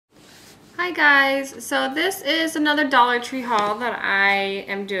Hi guys, so this is another Dollar Tree haul that I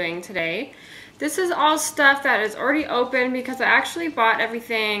am doing today. This is all stuff that is already open because I actually bought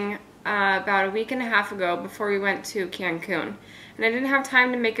everything about a week and a half ago before we went to Cancun. And I didn't have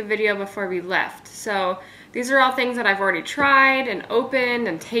time to make a video before we left. So these are all things that I've already tried and opened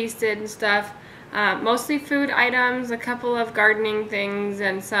and tasted and stuff. Mostly food items, a couple of gardening things,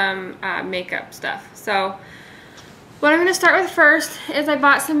 and some makeup stuff. So what I'm going to start with first is I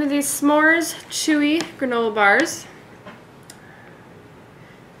bought some of these S'mores Chewy granola bars.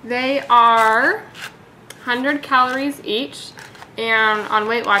 They are 100 calories each, and on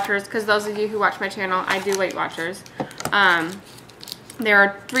Weight Watchers, because those of you who watch my channel, I do Weight Watchers, there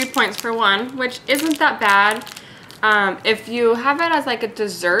are 3 points for one, which isn't that bad if you have it as like a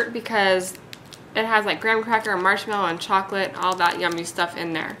dessert, because it has like graham cracker and marshmallow and chocolate, all that yummy stuff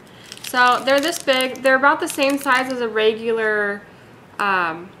in there. So they're this big. They're about the same size as a regular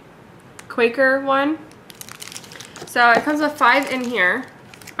Quaker one. So it comes with 5 in here.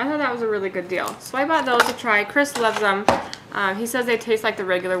 I thought that was a really good deal. So I bought those to try. Chris loves them. He says they taste like the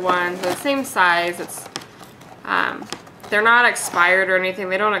regular ones. They're the same size. It's they're not expired or anything.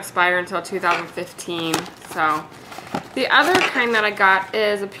 They don't expire until 2015. So the other kind that I got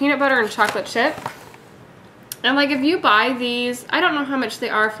is a peanut butter and chocolate chip. And like if you buy these, I don't know how much they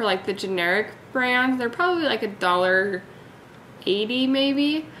are for like the generic brands. They're probably like $1.80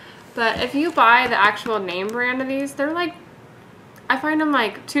 maybe. But if you buy the actual name brand of these, they're like, I find them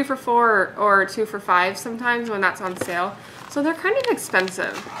like 2 for $4 or 2 for $5 sometimes when that's on sale. So they're kind of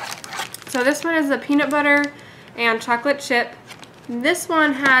expensive. So this one is the peanut butter and chocolate chip. This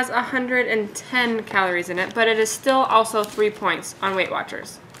one has 110 calories in it, but it is still also 3 points on Weight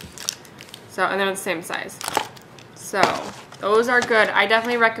Watchers. So, and they're the same size. So, those are good. I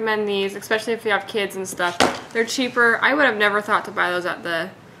definitely recommend these, especially if you have kids and stuff. They're cheaper. I would have never thought to buy those at the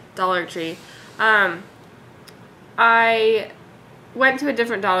Dollar Tree. I went to a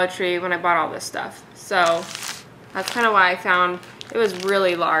different Dollar Tree when I bought all this stuff. So, that's kind of why I found it was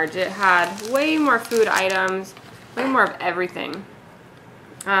really large. It had way more food items, way more of everything.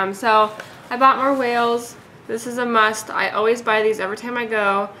 So, I bought more whales. This is a must. I always buy these every time I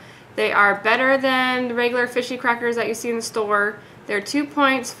go. They are better than the regular fishy crackers that you see in the store. They're 2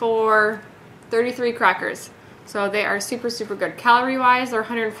 points for 33 crackers. So they are super, super good. Calorie-wise, they're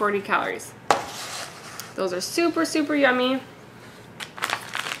 140 calories. Those are super, super yummy.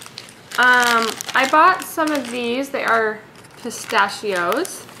 I bought some of these. They are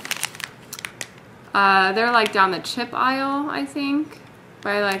pistachios. They're like down the chip aisle, I think,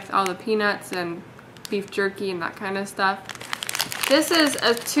 by like all the peanuts and beef jerky and that kind of stuff. This is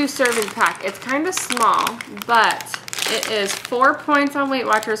a 2-serving pack. It's kind of small, but it is 4 points on Weight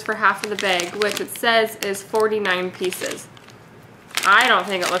Watchers for half of the bag, which it says is 49 pieces. I don't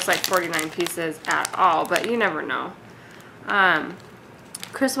think it looks like 49 pieces at all, but you never know.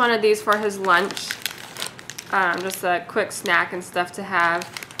 Chris wanted these for his lunch, just a quick snack and stuff to have.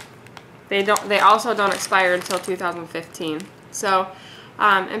 They also don't expire until 2015. So,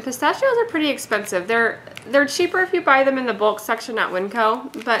 and pistachios are pretty expensive. They're cheaper if you buy them in the bulk section at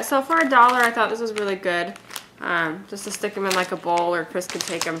Winco, but so for $1, I thought this was really good. Just to stick them in like a bowl, or Chris could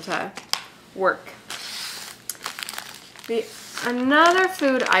take them to work. Another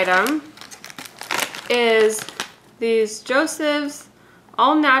food item is these Joseph's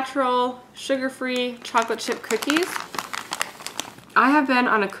all-natural, sugar-free chocolate chip cookies. I have been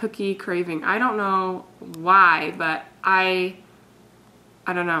on a cookie craving. I don't know why, but I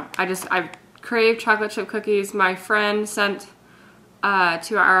don't know. I've craved chocolate chip cookies. My friend sent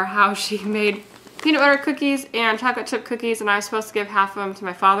to our house, she made peanut butter cookies and chocolate chip cookies, and I was supposed to give half of them to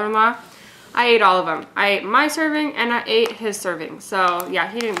my father-in-law. I ate all of them. I ate my serving and I ate his serving. So yeah,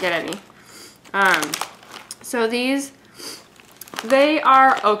 he didn't get any. So these, they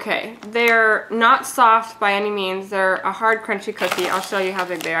are okay. They're not soft by any means. They're a hard, crunchy cookie. I'll show you how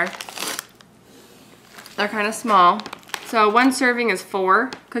big they are. They're kind of small. So 1 serving is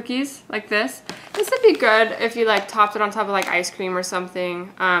 4 cookies like this. This would be good if you like topped it on top of like ice cream or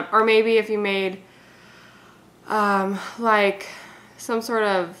something. Or maybe if you made like some sort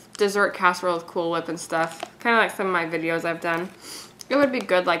of dessert casserole with Cool Whip and stuff. Kind of like some of my videos I've done. It would be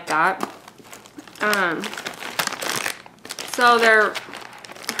good like that. So they're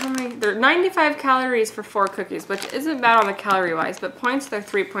 95 calories for 4 cookies, which isn't bad on the calorie wise, but points, they're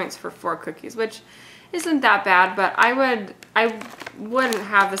 3 points for 4 cookies, which isn't that bad, but I wouldn't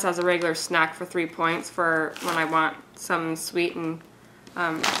have this as a regular snack for 3 points for when I want some sweet and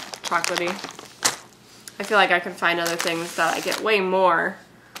chocolatey. I feel like I can find other things that I get way more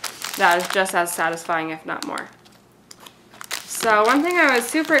that is just as satisfying, if not more. So one thing I was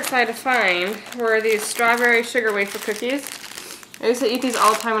super excited to find were these strawberry sugar wafer cookies. I used to eat these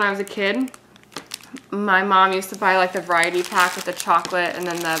all the time when I was a kid. My mom used to buy like the variety pack with the chocolate and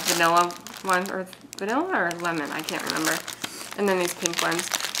then the vanilla one, or vanilla or lemon, I can't remember. And then these pink ones.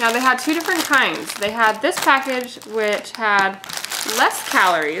 Now they had two different kinds. They had this package which had less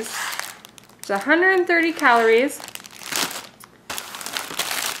calories. It's 130 calories.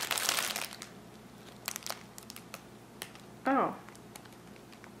 Oh.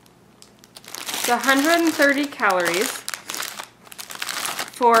 It's 130 calories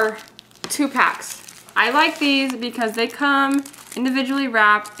for 2 packs. I like these because they come individually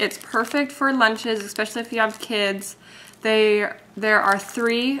wrapped. It's perfect for lunches, especially if you have kids. There are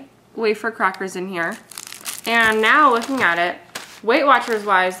 3 wafer crackers in here. And now looking at it, Weight Watchers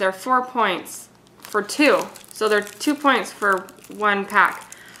wise, they're 4 points for 2. So they're 2 points for 1 pack.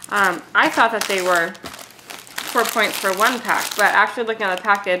 I thought that they were 4 points for 1 pack, but actually looking at the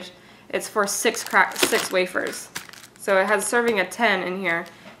package, it's for 6 wafers. So it has a serving of 10 in here,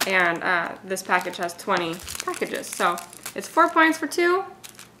 and this package has 20 packages. So it's 4 points for 2,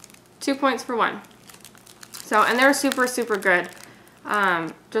 2 points for 1. So, and they're super, super good.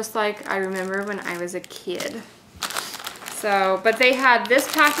 Just like I remember when I was a kid. So, but they had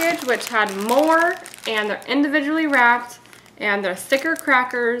this package which had more, and they're individually wrapped, and they're thicker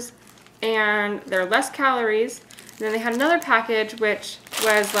crackers, and they're less calories. And then they had another package which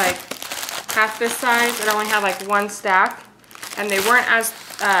was like half this size. It only had like 1 stack, and they weren't as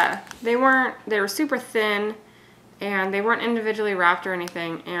they were super thin, and they weren't individually wrapped or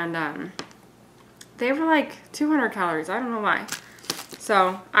anything, and they were like 200 calories. I don't know why.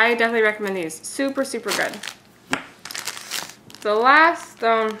 So I definitely recommend these. Super, super good. The last,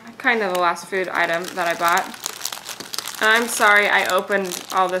 kind of the last food item that I bought. And I'm sorry, I opened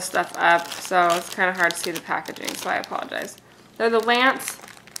all this stuff up, so it's kind of hard to see the packaging, so I apologize. They're the Lance,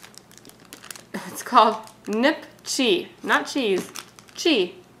 it's called Nip Chi, not cheese,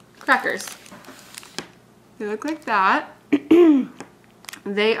 Chi crackers. They look like that.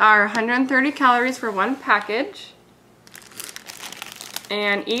 They are 130 calories for 1 package.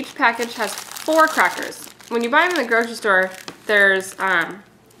 And each package has 4 crackers. When you buy them in the grocery store, there's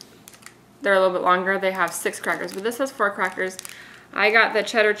they're a little bit longer. They have 6 crackers, but this has 4 crackers. I got the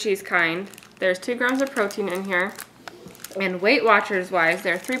cheddar cheese kind. There's 2 grams of protein in here. And Weight Watchers wise,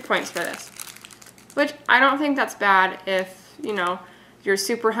 there are 3 points for this. Which I don't think that's bad if, you know, you're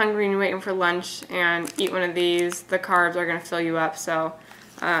super hungry and you're waiting for lunch and eat one of these. The carbs are going to fill you up, so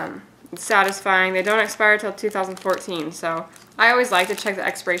it's satisfying. They don't expire until 2014, so I always like to check the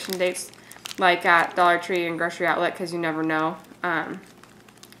expiration dates, like at Dollar Tree and Grocery Outlet, because you never know.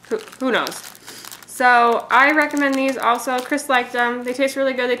 Who knows? So I recommend these also. Chris liked them. They taste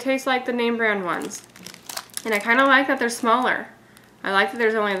really good. They taste like the name brand ones. And I kind of like that they're smaller. I like that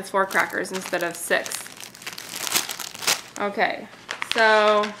there's only the 4 crackers instead of 6. Okay,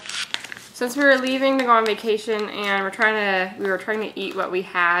 so since we were leaving to go on vacation and we were trying to eat what we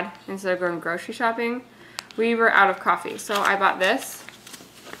had instead of going grocery shopping, we were out of coffee. So I bought this.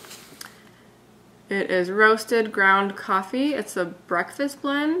 It is roasted ground coffee. It's a breakfast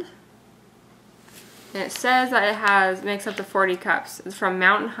blend. And it says that it makes up to 40 cups. It's from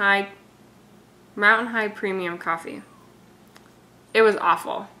Mountain High Premium Coffee. It was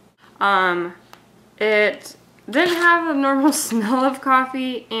awful. It didn't have the normal smell of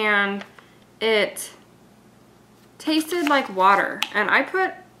coffee, and it tasted like water. And I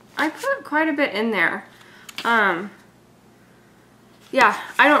put quite a bit in there. Yeah,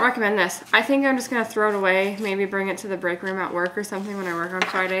 I don't recommend this. I think I'm just going to throw it away, maybe bring it to the break room at work or something when I work on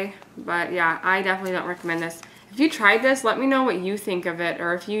Friday. But yeah, I definitely don't recommend this. If you tried this, let me know what you think of it,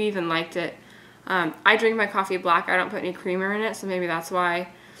 or if you even liked it. I drink my coffee black. I don't put any creamer in it, so maybe that's why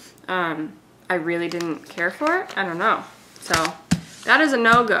I really didn't care for it. I don't know. So that is a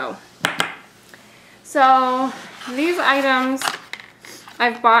no-go. So these items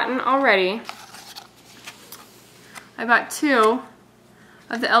I've bought already. I bought 2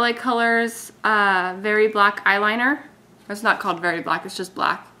 of the LA Colors Very Black Eyeliner. It's not called Very Black, it's just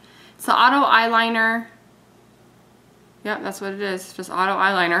black. It's the Auto Eyeliner. Yep, that's what it is, it's just Auto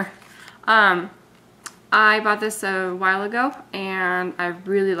Eyeliner. I bought this a while ago, and I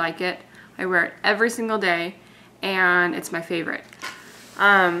really like it. I wear it every single day, and it's my favorite.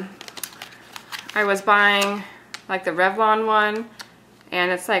 I was buying like the Revlon one,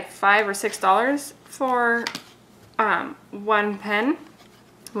 and it's like $5 or $6 for 1 pen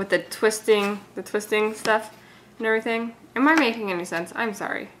with the twisting stuff and everything. Am I making any sense? I'm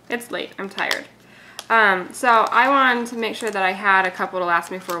sorry. It's late. I'm tired. So I wanted to make sure that I had a couple to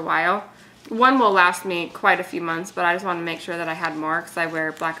last me for a while. one will last me quite a few months, but I just wanted to make sure that I had more because I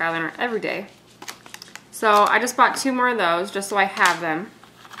wear black eyeliner every day. So I just bought 2 more of those just so I have them.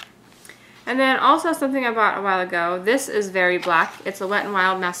 And then also something I bought a while ago. This is very black. It's a Wet n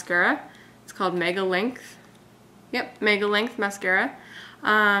Wild mascara. It's called Mega Length. Yep, Mega Length mascara.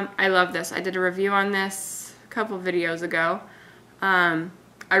 I love this. I did a review on this a couple videos ago. I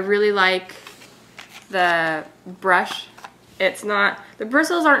really like the brush. It's not, the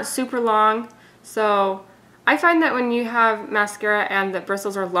bristles aren't super long, so I find that when you have mascara and the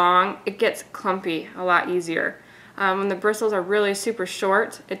bristles are long, it gets clumpy a lot easier. When the bristles are really super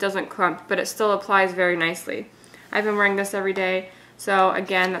short, it doesn't clump, but it still applies very nicely. I've been wearing this every day, so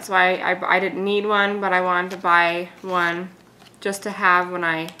again, that's why I didn't need one, but I wanted to buy one just to have when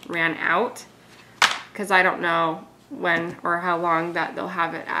I ran out, because I don't know when or how long that they'll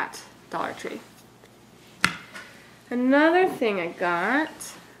have it at Dollar Tree. Another thing I got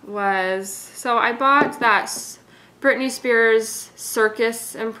was, so I bought that Britney Spears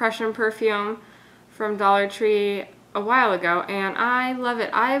Circus Impression perfume from Dollar Tree a while ago, and I love it.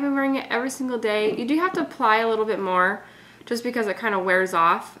 I have been wearing it every single day. You do have to apply a little bit more just because it kind of wears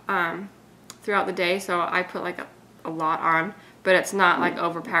off throughout the day, so I put like a lot on, but it's not like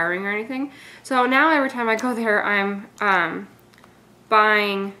overpowering or anything. So now every time I go there, I'm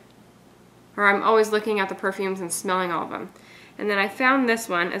buying, or I'm always looking at the perfumes and smelling all of them. And then I found this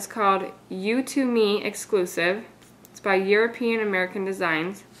one. It's called You To Me Exclusive. It's by European American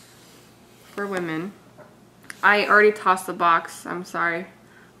Designs for women. I already tossed the box. I'm sorry.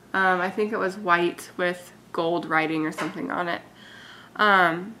 I think it was white with gold writing or something on it.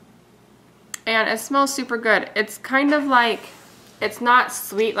 And it smells super good. It's kind of like, it's not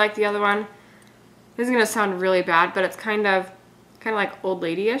sweet like the other one. This is going to sound really bad, but it's kind of like old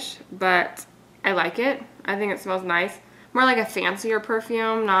lady-ish, but I like it. I think it smells nice. More like a fancier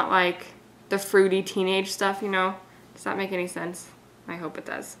perfume, not like the fruity teenage stuff, you know. Does that make any sense? I hope it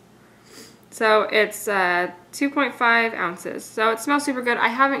does. So it's 2.5 ounces. So it smells super good. I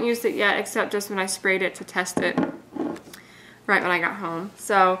haven't used it yet, except just when I sprayed it to test it right when I got home.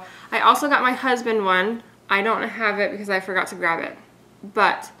 So I also got my husband one. I don't have it because I forgot to grab it.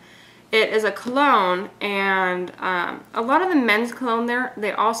 But it is a cologne, and a lot of the men's cologne there,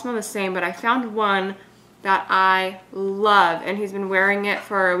 they all smell the same, but I found one that I love, and he's been wearing it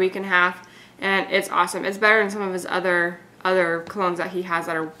for a week and a half, and it's awesome. It's better than some of his other colognes that he has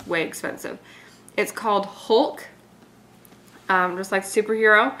that are way expensive. It's called Hulk, just like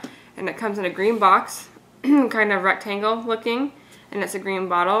superhero, and it comes in a green box, kind of rectangle looking, and it's a green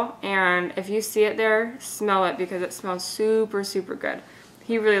bottle, and if you see it there, smell it because it smells super, super good.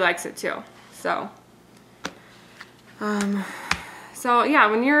 He really likes it too. So yeah,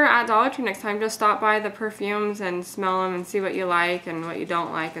 when you're at Dollar Tree next time, just stop by the perfumes and smell them and see what you like and what you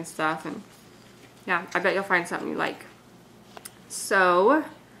don't like and stuff. And yeah, I bet you'll find something you like. So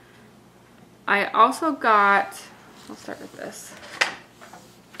I also got, I'll start with this.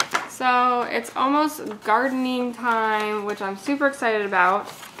 So it's almost gardening time, which I'm super excited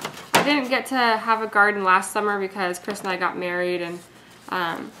about. I didn't get to have a garden last summer because Chris and I got married, and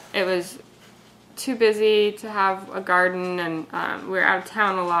it was too busy to have a garden, and we were out of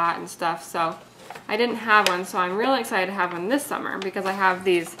town a lot and stuff, so I didn't have one. So I'm really excited to have one this summer because I have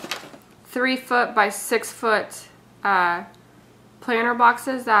these 3-foot by 6-foot planter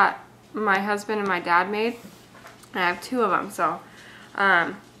boxes that my husband and my dad made, and I have 2 of them. So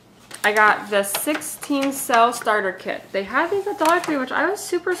I got the 16 cell starter kit. They had these at Dollar Tree, which I was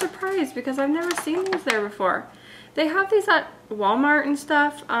super surprised because I've never seen these there before. They have these at Walmart and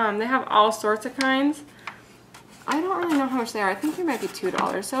stuff. They have all sorts of kinds. I don't really know how much they are. I think they might be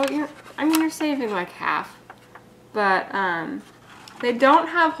 $2. So you're saving like half. But they don't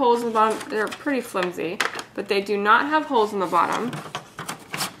have holes in the bottom. They're pretty flimsy, but they do not have holes in the bottom.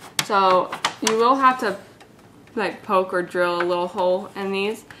 So you will have to like poke or drill a little hole in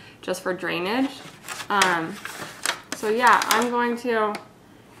these just for drainage. So yeah, I'm going to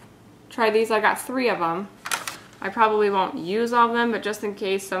try these. I got 3 of them. I probably won't use all of them, but just in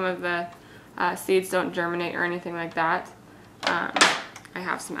case some of the seeds don't germinate or anything like that, I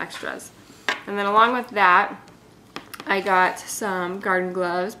have some extras. And then along with that, I got some garden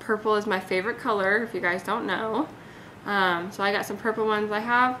gloves. Purple is my favorite color, if you guys don't know. So I got some purple ones.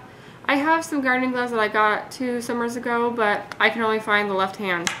 I have some gardening gloves that I got 2 summers ago, but I can only find the left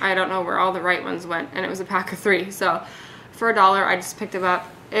hand. I don't know where all the right ones went, and it was a pack of 3. So for $1, I just picked them up.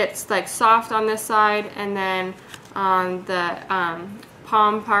 It's like soft on this side, and then on the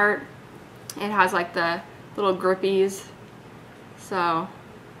palm part, it has like the little grippies. So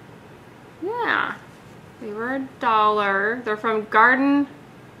yeah, they were $1. They're from Garden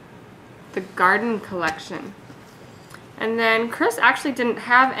the garden collection. And then Chris actually didn't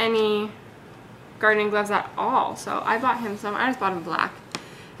have any gardening gloves at all, so I bought him some. I just bought him black.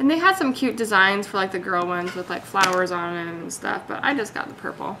 And they had some cute designs for like the girl ones with like flowers on them and stuff, but I just got the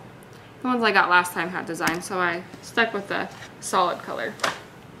purple. The ones I got last time had designs, so I stuck with the solid color.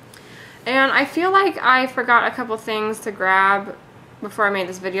 And I feel like I forgot a couple things to grab before I made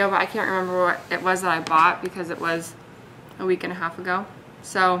this video, but I can't remember what it was that I bought because it was a week and a half ago.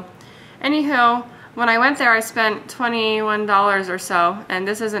 So, anywho, when I went there I spent $21 or so, and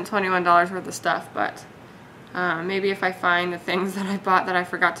this isn't $21 worth of stuff, but maybe if I find the things that I bought that I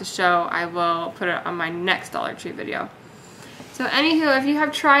forgot to show, I will put it on my next Dollar Tree video. So anywho, if you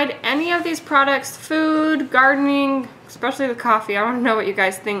have tried any of these products, food, gardening, especially the coffee, I want to know what you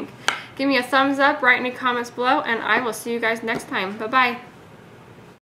guys think. Give me a thumbs up, write any comments below, and I will see you guys next time. Bye-bye.